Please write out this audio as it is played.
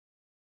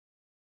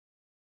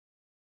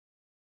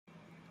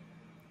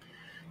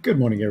Good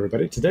morning,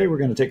 everybody. Today we're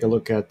going to take a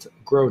look at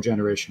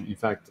GrowGeneration. In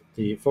fact,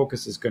 the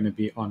focus is going to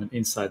be on an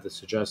insight that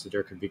suggests that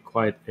there could be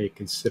quite a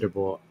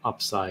considerable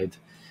upside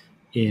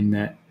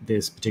in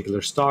this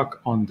particular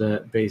stock on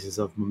the basis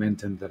of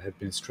momentum that had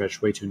been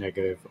stretched way too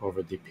negative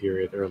over the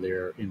period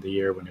earlier in the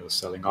year when it was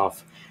selling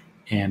off,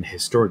 and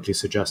historically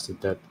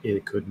suggested that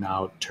it could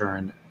now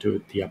turn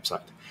to the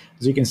upside.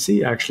 As you can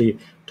see, actually,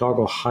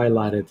 Toggle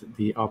highlighted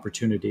the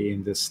opportunity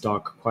in this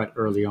stock quite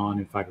early on,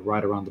 in fact,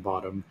 right around the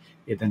bottom.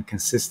 It then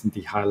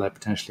consistently highlight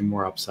potentially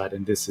more upside,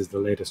 and this is the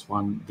latest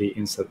one, the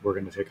insight we're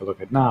going to take a look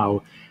at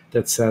now,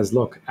 that says,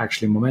 look,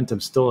 actually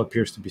momentum still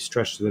appears to be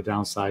stretched to the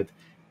downside,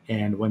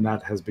 and when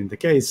that has been the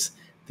case,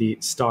 the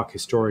stock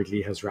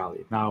historically has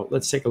rallied. Now,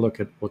 let's take a look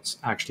at what's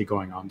actually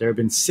going on. There have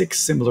been 6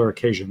 similar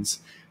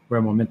occasions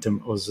where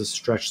momentum was as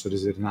stretched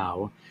as it is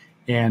now,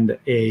 and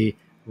a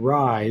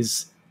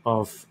rise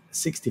of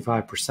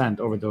 65%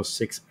 over those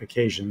 6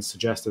 occasions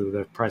suggested that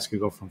the price could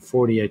go from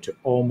 48 to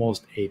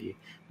almost 80.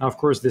 Now, of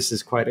course, this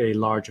is quite a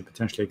large and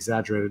potentially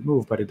exaggerated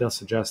move, but it does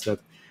suggest that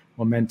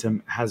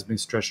momentum has been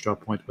stretched to a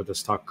point where the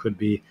stock could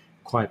be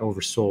quite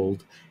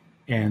oversold.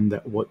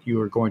 And what you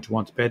are going to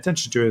want to pay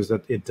attention to is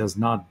that it does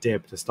not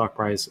dip. The stock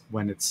price,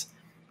 when it's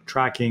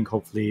tracking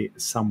hopefully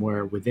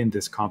somewhere within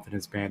this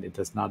confidence band, it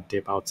does not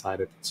dip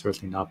outside it,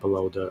 certainly not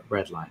below the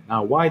red line.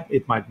 Now, why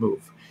it might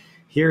move.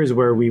 Here's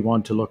where we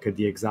want to look at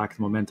the exact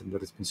momentum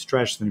that has been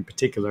stretched. And in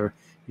particular,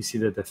 you see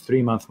that the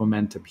 3-month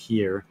momentum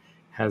here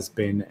has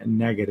been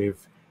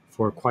negative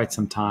for quite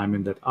some time,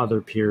 and that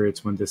other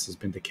periods when this has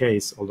been the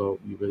case, although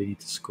you really need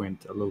to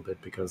squint a little bit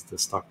because the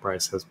stock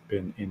price has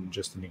been in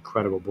just an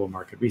incredible bull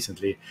market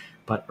recently.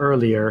 But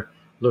earlier,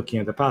 looking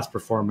at the past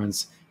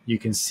performance, you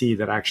can see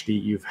that actually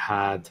you've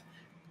had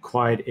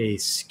quite a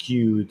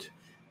skewed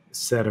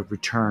set of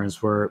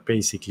returns where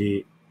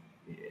basically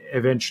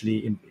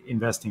eventually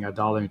investing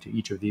 $1 into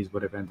each of these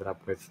would have ended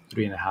up with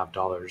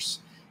 $3.50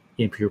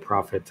 in pure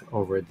profit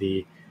over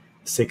the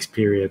 6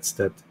 periods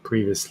that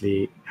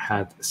previously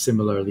had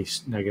similarly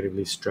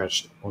negatively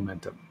stretched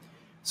momentum.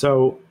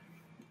 So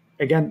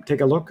again,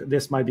 take a look.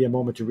 This might be a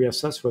moment to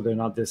reassess whether or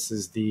not this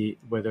is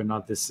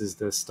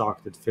the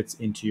stock that fits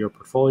into your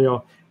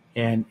portfolio.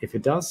 And if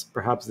it does,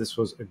 perhaps this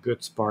was a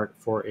good start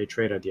for a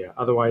trade idea.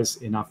 Otherwise,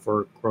 enough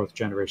for growth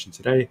generation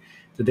today.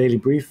 The daily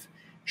brief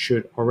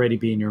should already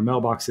be in your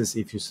mailboxes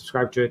if you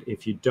subscribe to it.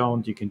 If you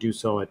don't, you can do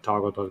so at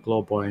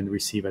toggle.global and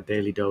receive a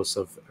daily dose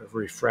of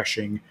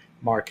refreshing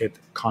market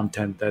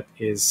content that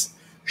is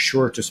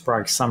sure to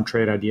spark some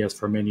trade ideas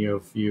for many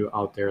of you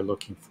out there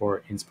looking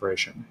for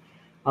inspiration.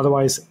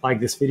 Otherwise, like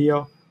this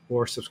video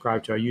or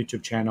subscribe to our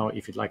YouTube channel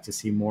if you'd like to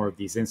see more of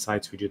these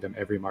insights. We do them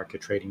every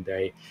market trading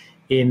day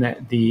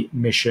in the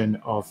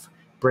mission of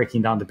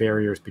breaking down the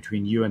barriers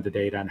between you and the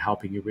data and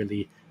helping you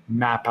really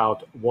map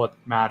out what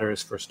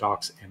matters for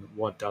stocks and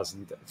what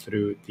doesn't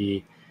through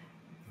the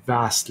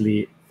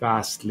vastly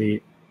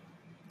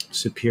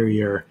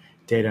superior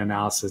data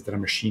analysis that a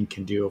machine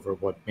can do over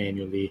what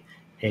manually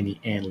any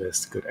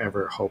analyst could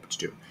ever hope to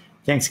do.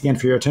 Thanks again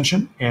for your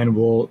attention, and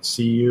we'll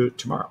see you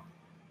tomorrow.